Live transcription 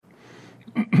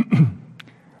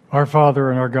Our Father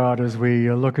and our God, as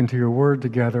we look into your word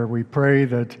together, we pray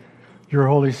that your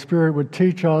Holy Spirit would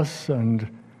teach us and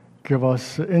give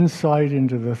us insight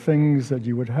into the things that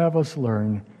you would have us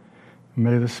learn.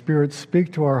 May the Spirit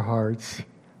speak to our hearts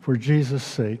for Jesus'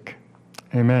 sake.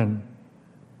 Amen.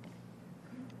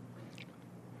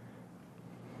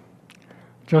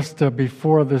 Just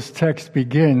before this text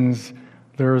begins,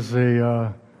 there's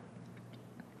a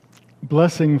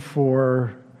blessing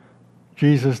for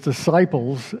Jesus'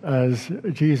 disciples as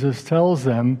Jesus tells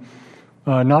them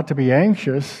not to be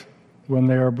anxious when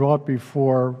they are brought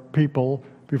before people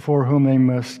before whom they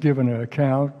must give an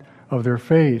account of their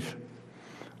faith.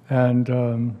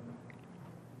 And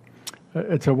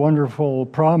it's a wonderful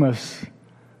promise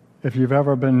if you've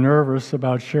ever been nervous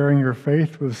about sharing your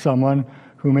faith with someone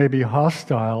who may be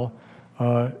hostile.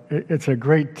 It's a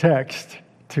great text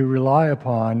to rely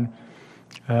upon,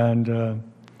 and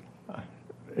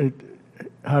it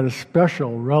had a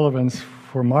special relevance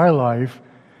for my life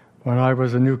when I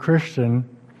was a new Christian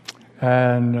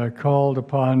and called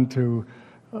upon to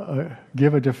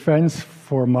give a defense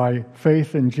for my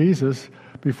faith in Jesus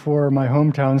before my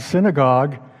hometown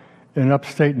synagogue in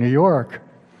upstate New York.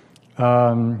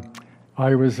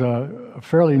 I was a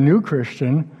fairly new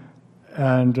Christian,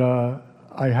 and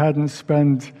I hadn't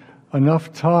spent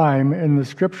enough time in the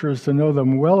Scriptures to know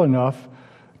them well enough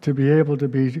to be able to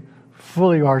be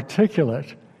fully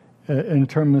articulate in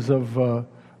terms of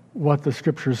what the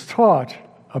Scriptures taught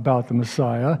about the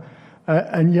Messiah.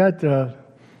 And yet the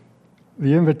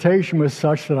invitation was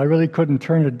such that I really couldn't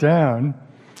turn it down.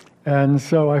 And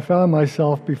so I found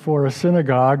myself before a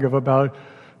synagogue of about,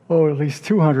 at least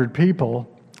 200 people,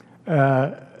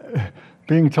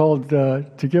 being told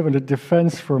to give a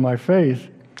defense for my faith.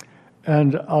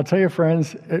 And I'll tell you,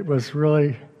 friends, it was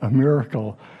really a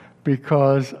miracle,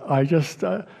 because I just,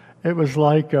 it was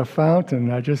like a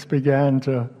fountain. I just began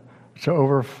to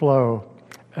overflow.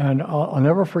 And I'll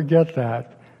never forget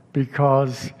that,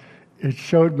 because it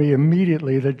showed me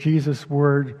immediately that Jesus'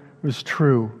 word was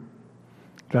true,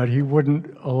 that he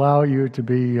wouldn't allow you to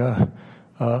be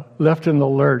left in the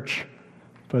lurch,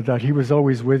 but that he was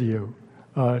always with you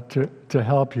to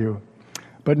help you.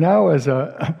 But now, as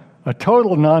a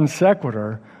total non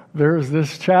sequitur, there's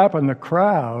this chap in the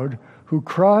crowd who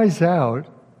cries out,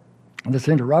 this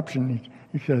interruption,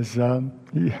 he says,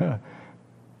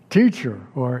 teacher,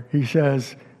 or he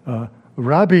says,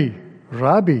 Rabbi,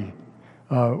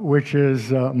 which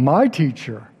is my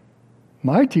teacher.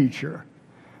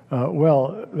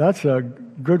 Well, that's a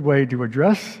good way to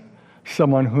address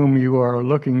someone whom you are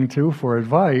looking to for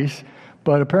advice,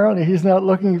 but apparently he's not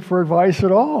looking for advice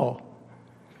at all.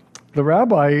 The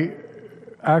rabbi,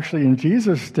 actually in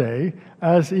Jesus' day,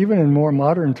 as even in more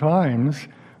modern times,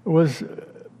 was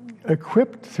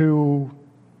equipped to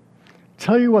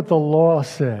tell you what the law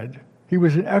said. He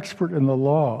was an expert in the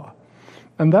law.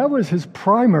 And that was his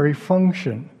primary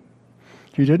function.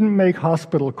 He didn't make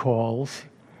hospital calls.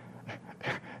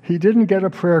 He didn't get a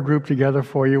prayer group together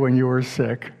for you when you were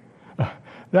sick.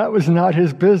 That was not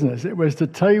his business. It was to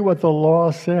tell you what the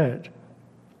law said.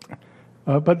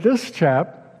 But this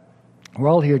chap,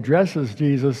 while he addresses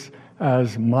Jesus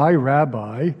as my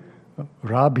rabbi,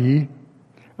 Rabbi,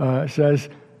 says,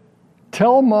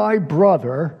 tell my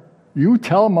brother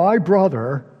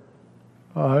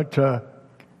to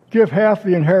give half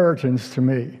the inheritance to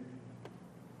me.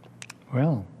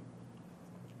 Well,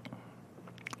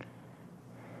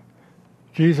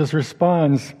 Jesus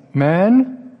responds,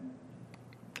 man,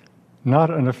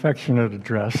 not an affectionate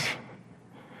address.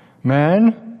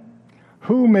 Man,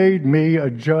 who made me a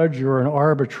judge or an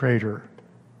arbitrator?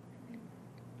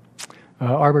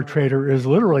 Arbitrator is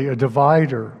literally a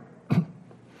divider.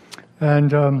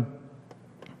 And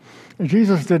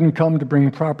Jesus didn't come to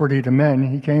bring property to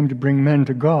men. He came to bring men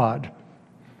to God.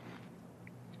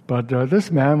 But this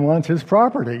man wants his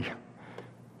property,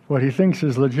 what he thinks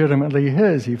is legitimately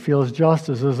his. He feels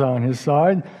justice is on his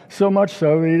side, so much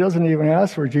so that he doesn't even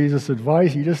ask for Jesus'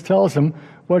 advice. He just tells him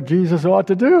what Jesus ought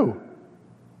to do.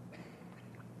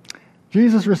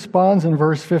 Jesus responds in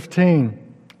verse 15,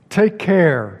 take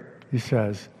care, he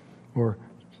says, or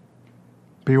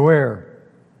beware.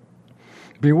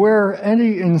 Beware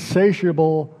any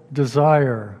insatiable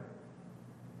desire.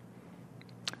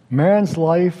 Man's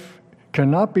life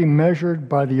cannot be measured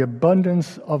by the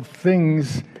abundance of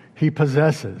things he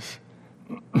possesses.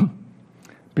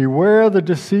 Beware the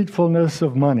deceitfulness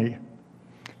of money.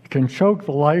 It can choke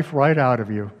the life right out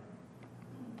of you.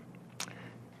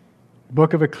 The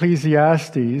book of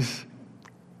Ecclesiastes,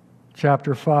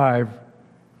 chapter 5,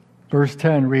 verse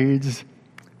 10 reads,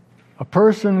 a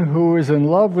person who is in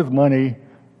love with money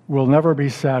will never be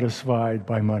satisfied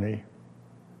by money.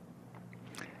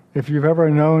 If you've ever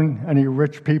known any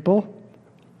rich people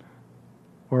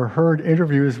or heard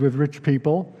interviews with rich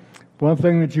people, one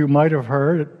thing that you might have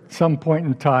heard at some point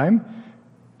in time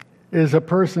is a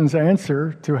person's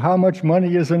answer to how much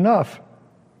money is enough.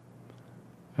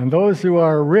 And those who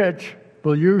are rich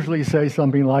will usually say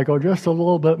something like, oh, just a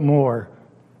little bit more.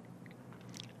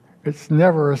 It's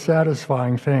never a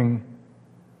satisfying thing.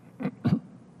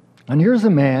 And here's a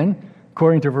man,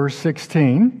 according to verse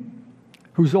 16,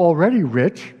 who's already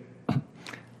rich.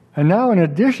 And now, in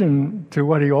addition to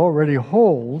what he already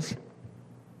holds,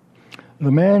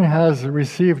 the man has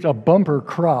received a bumper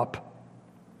crop.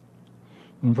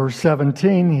 In verse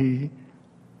 17,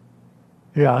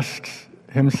 he asks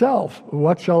himself,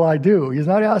 what shall I do? He's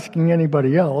not asking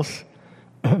anybody else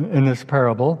in this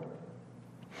parable.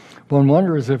 One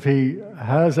wonders if he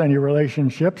has any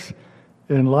relationships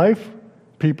in life,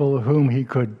 people whom he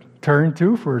could turn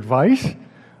to for advice,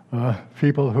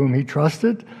 people whom he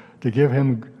trusted to give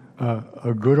him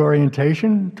a good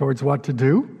orientation towards what to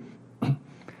do.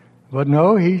 But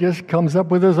no, he just comes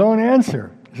up with his own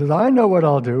answer. He says, I know what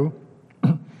I'll do.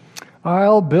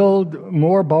 I'll build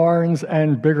more barns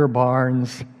and bigger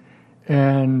barns.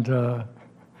 And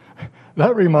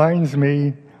that reminds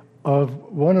me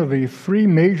of one of the three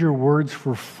major words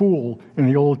for fool in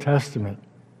the Old Testament.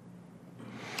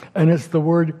 And it's the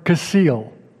word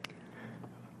kasil.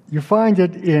 You find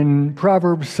it in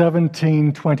Proverbs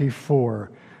 17:24.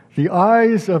 The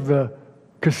eyes of the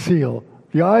kasil,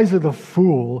 the eyes of the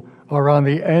fool, are on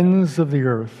the ends of the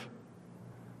earth.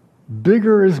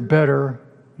 Bigger is better,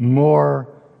 more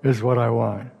is what I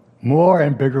want. More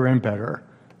and bigger and better.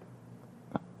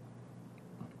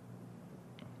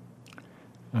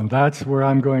 And that's where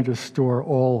I'm going to store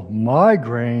all my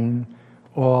grain,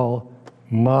 all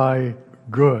my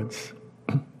goods.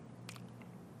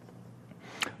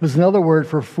 There's another word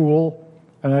for fool,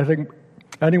 and I think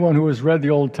anyone who has read the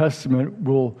Old Testament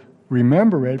will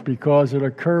remember it because it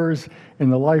occurs in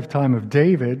the lifetime of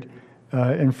David.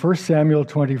 In 1 Samuel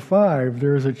 25,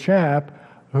 there's a chap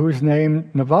who's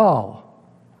named Nabal.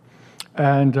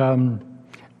 And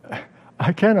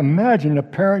I can't imagine a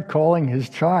parent calling his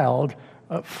child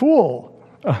a fool.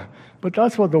 But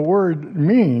that's what the word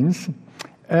means,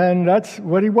 and that's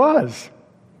what he was.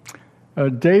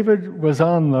 David was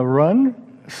on the run.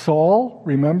 Saul,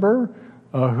 remember,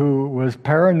 who was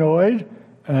paranoid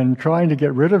and trying to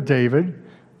get rid of David,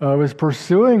 was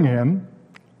pursuing him.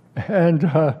 And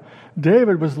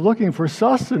David was looking for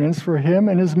sustenance for him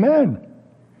and his men.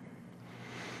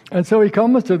 And so he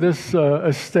comes to this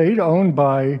estate owned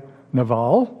by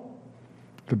Nabal.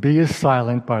 The bee is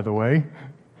silent, by the way.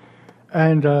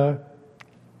 And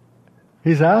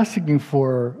he's asking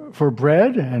for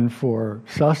bread and for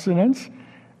sustenance.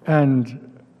 And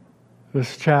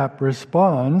this chap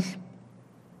responds,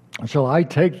 shall I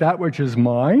take that which is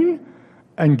mine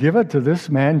and give it to this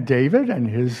man David and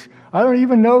his... I don't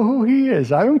even know who he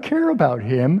is. I don't care about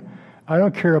him. I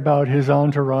don't care about his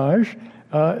entourage.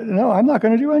 No, I'm not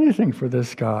going to do anything for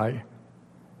this guy.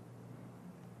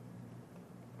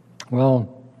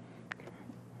 Well,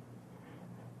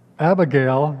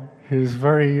 Abigail, his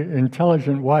very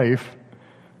intelligent wife,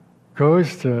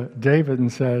 goes to David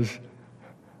and says,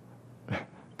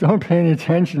 don't pay any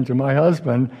attention to my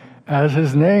husband. As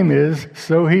his name is,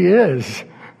 so he is.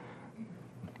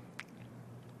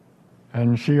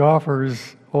 And she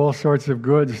offers all sorts of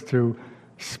goods to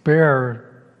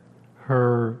spare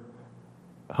her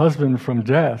husband from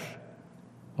death.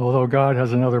 Although God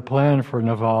has another plan for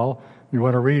Nabal. If you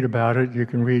want to read about it, you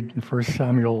can read in 1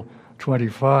 Samuel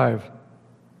 25.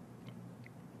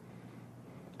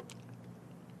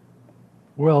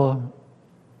 Well,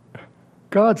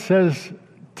 God says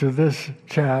to this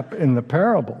chap in the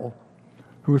parable,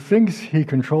 who thinks he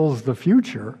controls the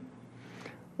future,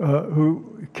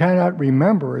 who cannot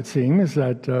remember, it seems,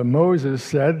 that Moses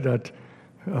said that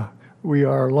we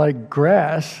are like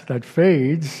grass that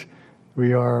fades.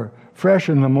 We are fresh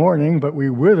in the morning, but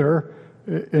we wither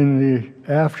in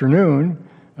the afternoon.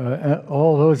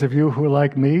 All those of you who,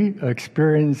 like me,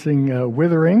 experiencing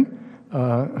withering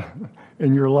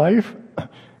in your life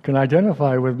can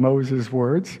identify with Moses'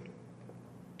 words.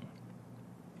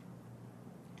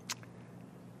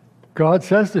 God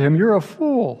says to him, you're a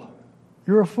fool.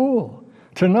 You're a fool.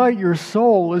 Tonight your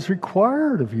soul is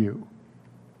required of you.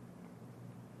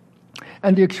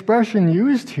 And the expression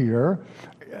used here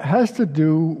has to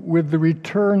do with the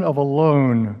return of a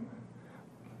loan.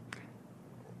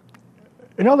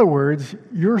 In other words,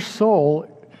 your soul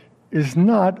is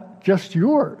not just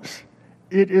yours.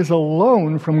 It is a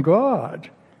loan from God.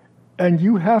 And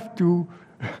you have to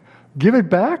Give it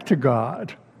back to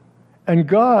God. And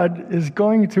God is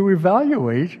going to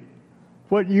evaluate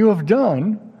what you have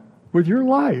done with your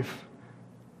life.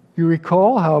 You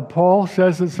recall how Paul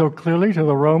says it so clearly to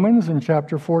the Romans in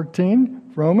chapter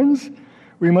 14, Romans?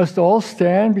 We must all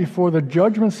stand before the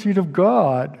judgment seat of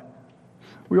God.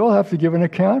 We all have to give an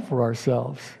account for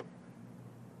ourselves.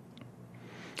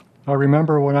 I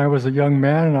remember when I was a young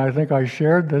man, and I think I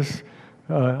shared this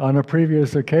on a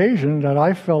previous occasion, that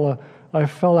I fell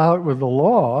out with the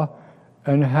law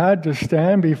and had to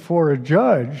stand before a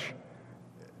judge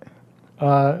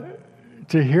to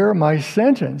hear my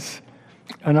sentence.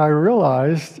 And I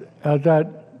realized at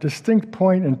that distinct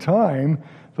point in time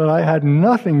that I had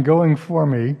nothing going for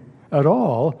me at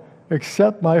all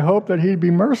except my hope that he'd be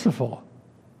merciful.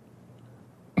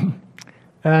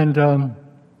 And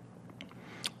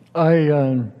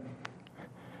I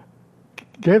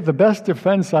gave the best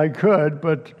defense I could,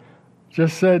 but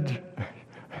just said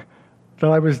that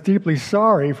I was deeply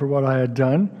sorry for what I had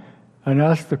done and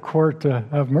asked the court to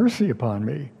have mercy upon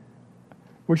me,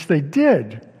 which they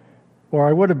did, or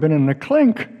I would have been in the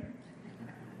clink.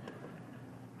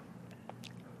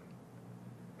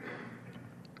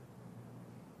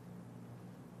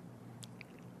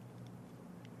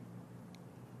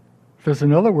 There's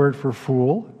another word for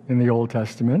fool in the Old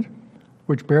Testament,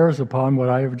 which bears upon what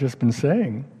I have just been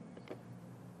saying.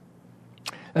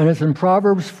 And it's in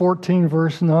Proverbs 14,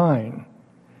 verse 9.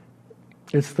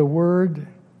 It's the word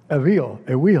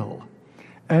evil.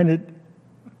 And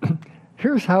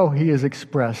here's how he is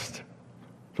expressed.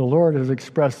 The Lord is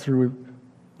expressed through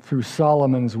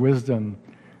Solomon's wisdom.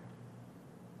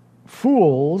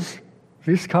 Fools,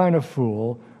 this kind of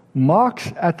fool,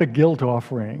 mocks at the guilt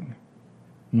offering.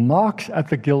 Mocks at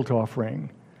the guilt offering.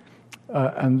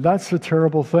 And that's a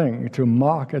terrible thing, to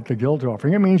mock at the guilt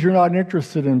offering. It means you're not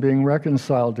interested in being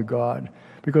reconciled to God,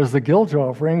 because the guilt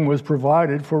offering was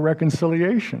provided for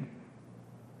reconciliation.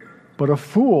 But a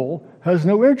fool has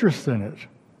no interest in it.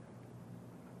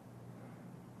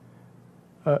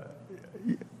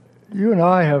 You and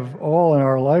I have all in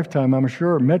our lifetime, I'm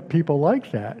sure, met people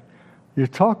like that. You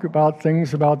talk about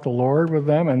things about the Lord with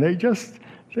them, and they just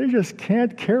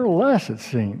can't care less, it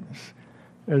seems.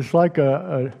 It's like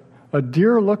a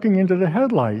deer looking into the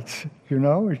headlights,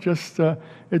 It just,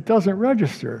 it doesn't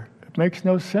register. It makes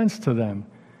no sense to them.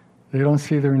 They don't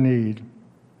see their need.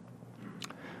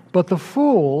 But the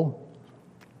fool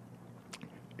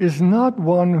is not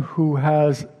one who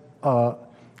has a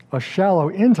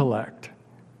shallow intellect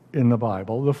in the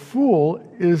Bible. The fool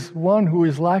is one who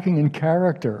is lacking in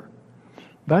character.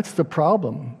 That's the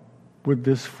problem with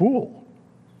this fool.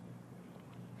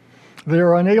 They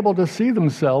are unable to see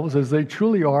themselves as they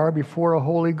truly are before a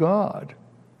holy God.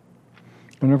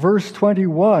 And in verse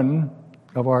 21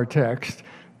 of our text,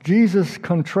 Jesus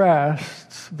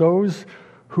contrasts those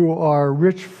who are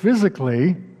rich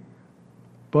physically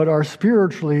but are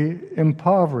spiritually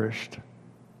impoverished.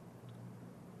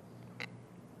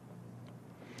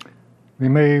 We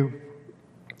may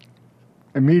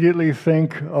immediately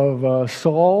think of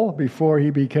Saul before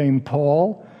he became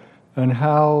Paul, and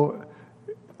how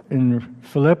in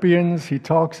Philippians he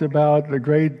talks about the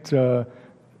great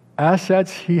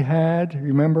assets he had.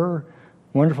 Remember?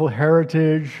 Wonderful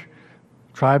heritage,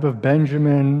 tribe of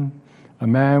Benjamin, a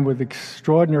man with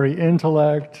extraordinary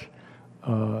intellect,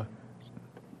 a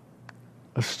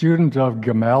student of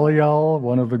Gamaliel,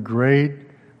 one of the great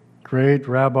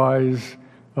rabbis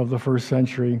of the first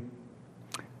century.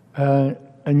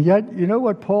 And yet, you know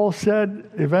what Paul said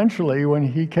eventually when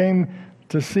he came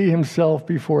to see himself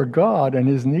before God and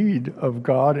his need of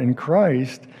God in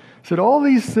Christ? He said, all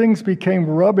these things became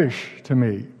rubbish to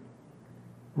me.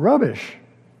 Rubbish.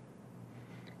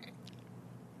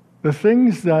 The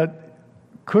things that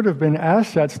could have been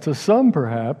assets to some,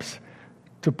 perhaps,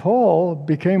 to Paul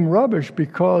became rubbish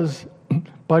because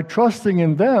by trusting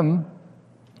in them,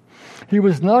 he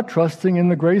was not trusting in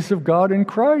the grace of God in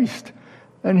Christ.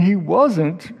 And he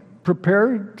wasn't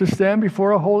prepared to stand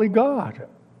before a holy God.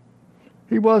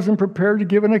 He wasn't prepared to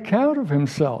give an account of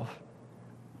himself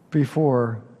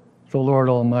before the Lord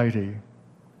Almighty.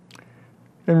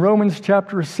 In Romans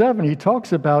chapter 7, he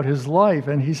talks about his life,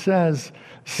 and he says,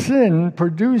 sin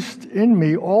produced in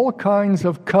me all kinds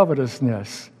of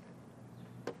covetousness.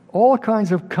 All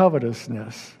kinds of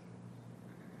covetousness.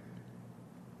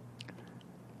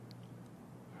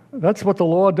 That's what the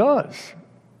law does.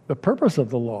 The purpose of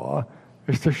the law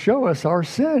is to show us our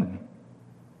sin.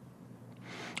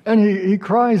 And he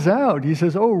cries out, he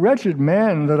says, "Oh, wretched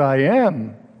man that I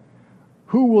am,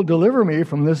 who will deliver me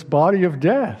from this body of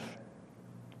death?"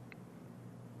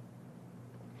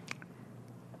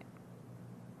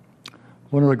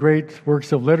 One of the great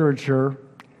works of literature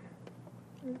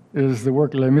is the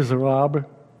work Les Miserables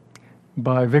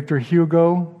by Victor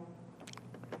Hugo.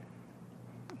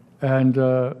 And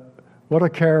what a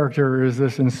character is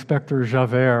this Inspector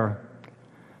Javert.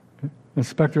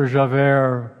 Inspector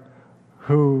Javert,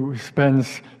 who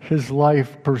spends his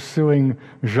life pursuing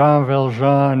Jean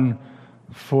Valjean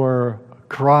for a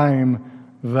crime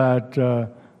that the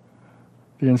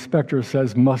inspector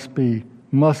says must be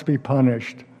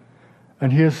punished.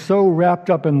 And he is so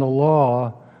wrapped up in the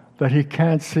law that he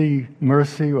can't see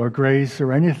mercy or grace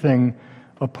or anything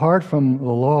apart from the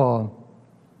law.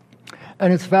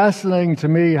 And it's fascinating to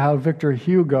me how Victor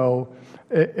Hugo,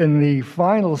 in the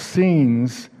final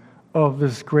scenes of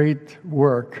this great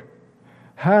work,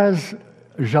 has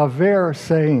Javert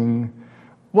saying,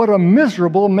 "What a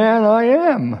miserable man I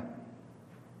am!"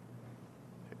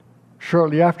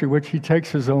 Shortly after which he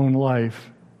takes his own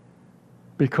life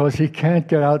because he can't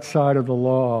get outside of the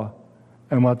law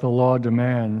and what the law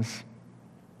demands.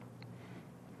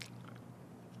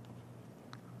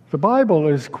 The Bible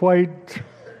is quite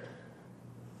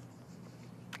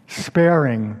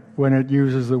sparing when it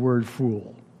uses the word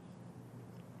fool.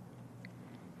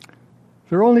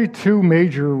 There are only two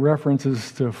major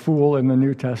references to fool in the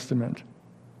New Testament.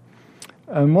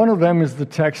 And one of them is the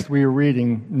text we are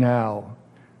reading now,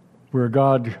 where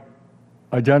God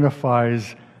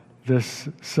identifies this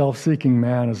self-seeking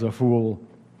man as a fool.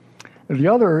 The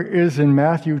other is in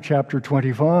Matthew chapter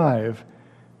 25,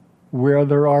 where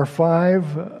there are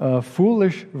 5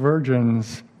 foolish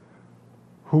virgins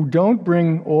who don't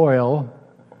bring oil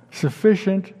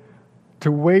sufficient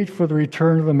to wait for the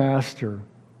return of the master.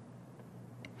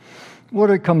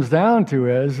 What it comes down to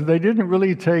is they didn't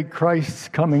really take Christ's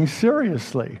coming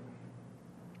seriously.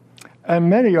 And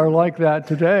many are like that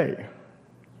today.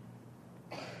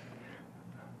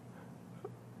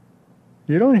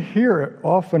 You don't hear it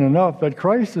often enough that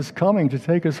Christ is coming to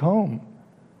take us home.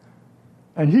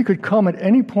 And he could come at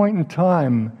any point in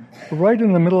time, right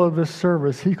in the middle of this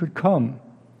service, he could come.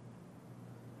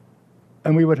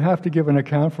 And we would have to give an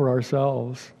account for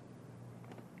ourselves.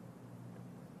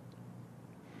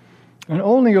 And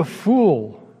only a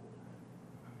fool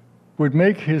would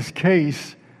make his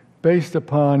case based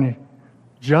upon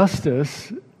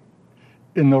justice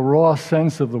in the raw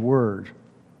sense of the word.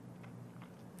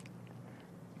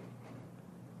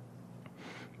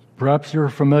 Perhaps you're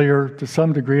familiar, to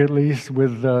some degree at least,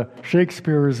 with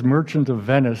Shakespeare's Merchant of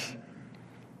Venice.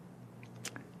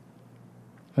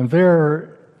 And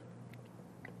there,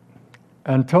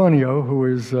 Antonio, who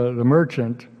is the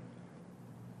merchant,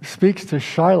 speaks to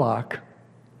Shylock,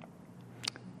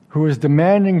 who is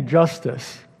demanding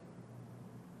justice.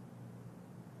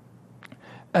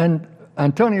 And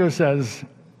Antonio says,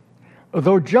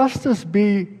 "Though justice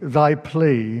be thy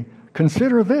plea,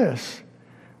 consider this,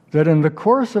 that in the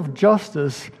course of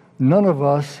justice none of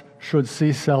us should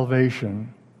see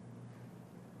salvation."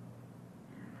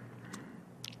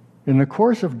 In the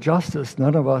course of justice,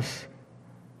 none of us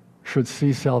should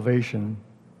see salvation.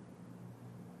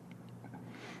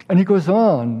 And he goes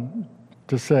on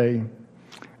to say,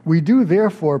 "We do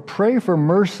therefore pray for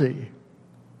mercy."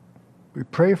 We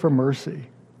pray for mercy.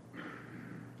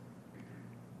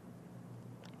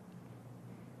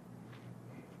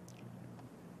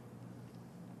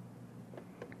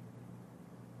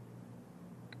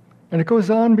 And it goes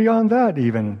on beyond that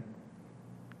even.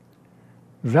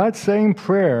 That same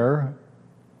prayer,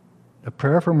 the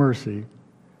prayer for mercy,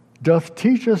 doth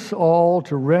teach us all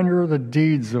to render the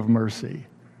deeds of mercy.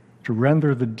 To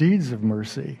render the deeds of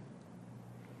mercy.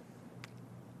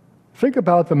 Think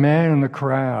about the man in the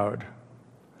crowd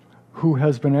who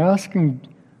has been asking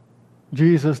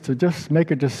Jesus to just make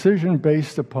a decision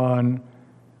based upon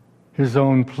his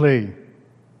own plea.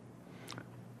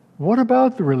 What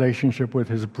about the relationship with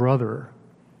his brother?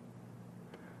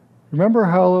 Remember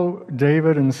how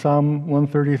David in Psalm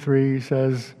 133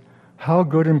 says, "How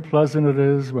good and pleasant it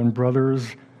is when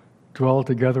brothers dwell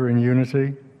together in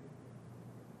unity"?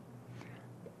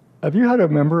 Have you had a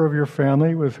member of your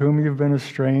family with whom you've been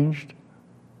estranged?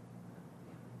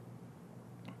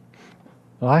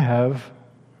 I have.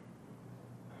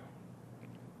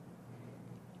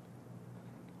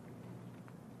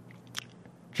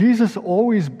 Jesus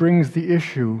always brings the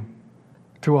issue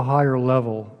to a higher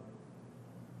level.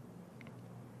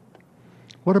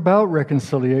 What about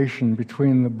reconciliation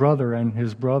between the brother and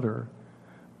his brother?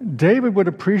 David would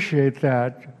appreciate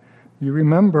that. You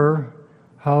remember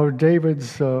how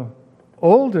David's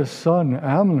oldest son,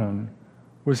 Amnon,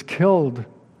 was killed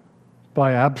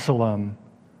by Absalom.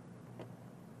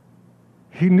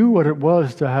 He knew what it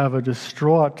was to have a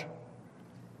distraught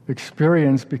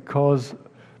experience because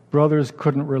brothers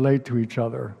couldn't relate to each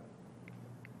other.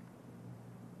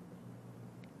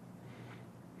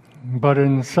 But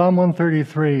in Psalm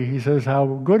 133, he says how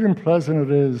good and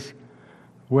pleasant it is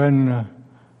when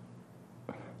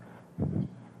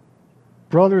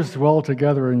brothers dwell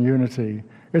together in unity.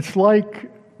 It's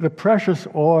like the precious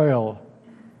oil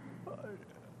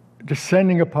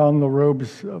descending upon the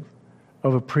robes of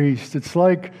a priest. It's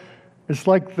like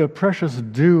the precious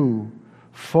dew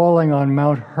falling on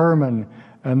Mount Hermon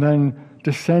and then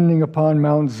descending upon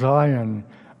Mount Zion.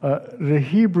 The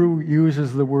Hebrew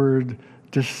uses the word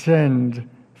descend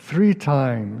 3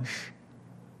 times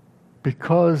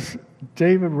because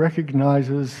David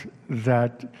recognizes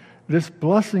that this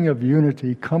blessing of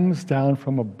unity comes down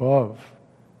from above.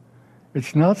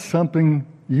 It's not something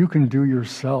you can do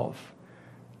yourself.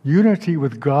 Unity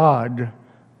with God,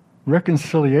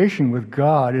 reconciliation with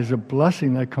God, is a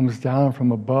blessing that comes down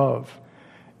from above.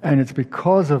 And it's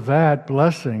because of that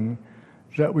blessing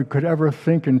that we could ever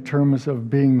think in terms of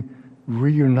being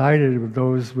reunited with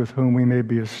those with whom we may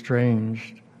be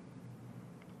estranged.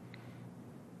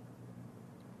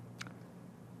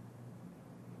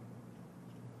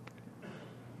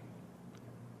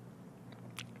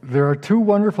 There are 2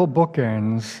 wonderful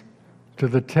bookends to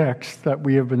the text that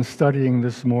we have been studying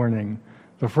this morning.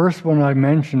 The first one I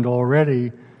mentioned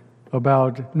already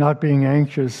about not being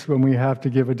anxious when we have to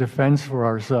give a defense for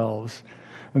ourselves.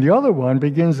 And the other one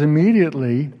begins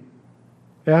immediately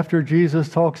after Jesus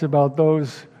talks about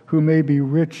those who may be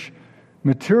rich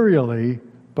materially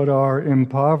but are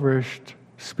impoverished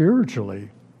spiritually.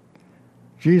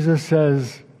 Jesus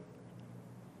says,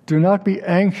 do not be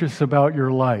anxious about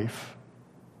your life.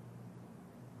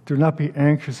 Do not be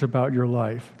anxious about your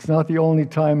life. It's not the only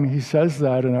time he says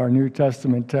that in our New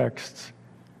Testament texts.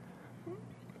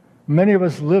 Many of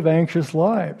us live anxious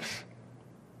lives.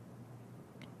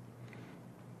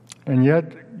 And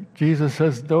yet, Jesus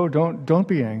says, no, don't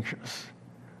be anxious.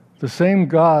 The same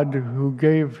God who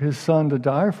gave his Son to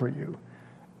die for you,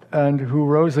 and who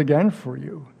rose again for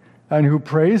you, and who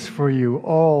prays for you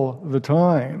all the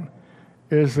time,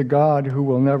 is the God who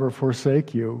will never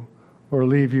forsake you or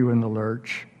leave you in the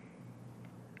lurch.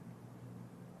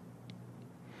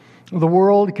 The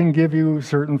world can give you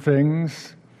certain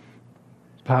things,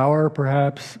 power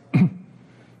perhaps, a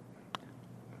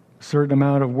certain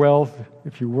amount of wealth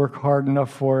if you work hard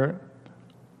enough for it,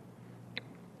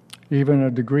 even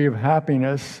a degree of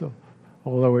happiness,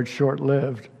 although it's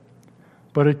short-lived.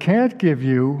 But it can't give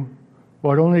you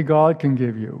what only God can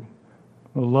give you: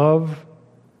 love,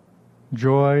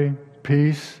 joy,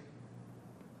 peace.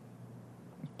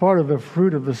 Part of the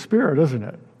fruit of the Spirit, isn't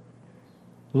it?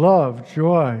 Love,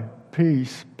 joy,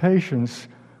 peace, patience,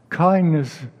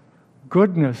 kindness,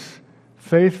 goodness,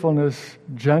 faithfulness,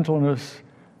 gentleness,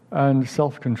 and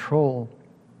self-control.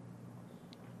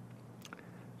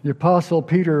 The Apostle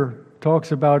Peter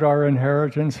talks about our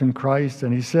inheritance in Christ,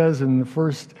 and he says in the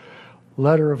first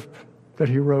letter that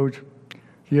he wrote,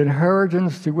 the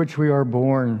inheritance to which we are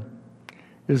born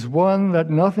is one that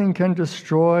nothing can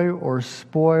destroy or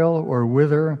spoil or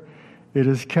wither. It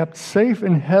is kept safe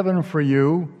in heaven for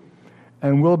you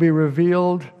and will be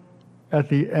revealed at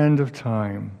the end of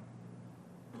time.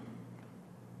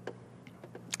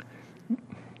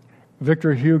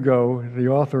 Victor Hugo, the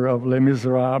author of Les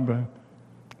Miserables,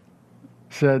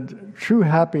 said, true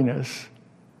happiness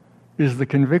is the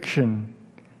conviction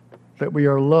that we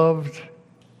are loved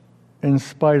in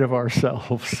spite of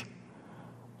ourselves.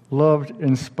 Loved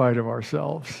in spite of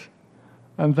ourselves.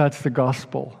 And that's the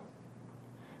gospel.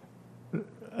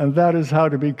 And that is how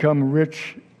to become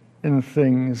rich in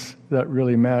things that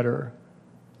really matter.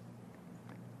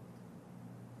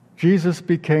 Jesus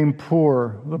became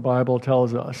poor, the Bible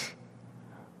tells us,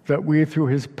 that we through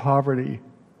his poverty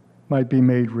might be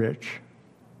made rich.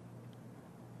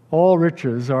 All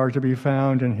riches are to be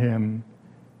found in him.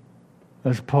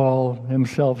 As Paul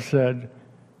himself said,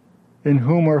 in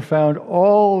whom are found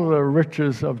all the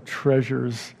riches of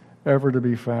treasures ever to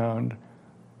be found.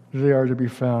 They are to be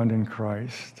found in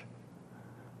Christ.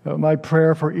 My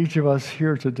prayer for each of us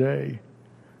here today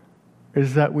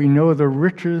is that we know the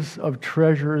riches of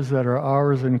treasures that are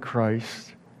ours in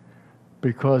Christ,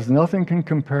 because nothing can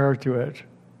compare to it.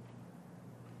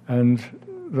 And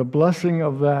the blessing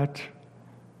of that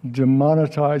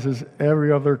demonetizes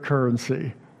every other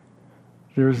currency.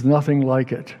 There's nothing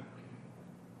like it.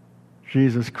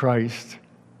 Jesus Christ,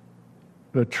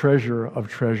 the treasure of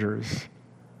treasures.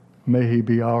 May he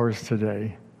be ours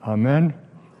today. Amen.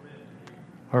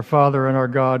 Our Father and our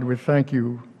God, we thank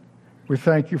you. We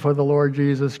thank you for the Lord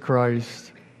Jesus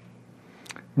Christ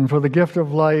and for the gift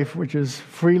of life which is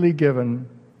freely given,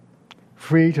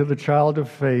 free to the child of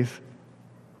faith,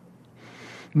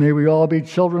 May we all be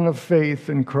children of faith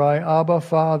and cry, Abba,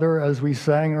 Father, as we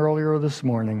sang earlier this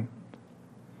morning.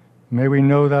 May we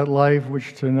know that life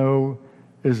which to know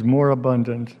is more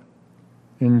abundant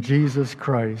in Jesus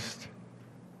Christ.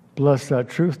 Bless that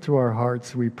truth to our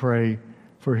hearts, we pray,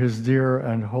 for his dear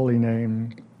and holy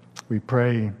name. We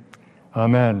pray.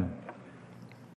 Amen.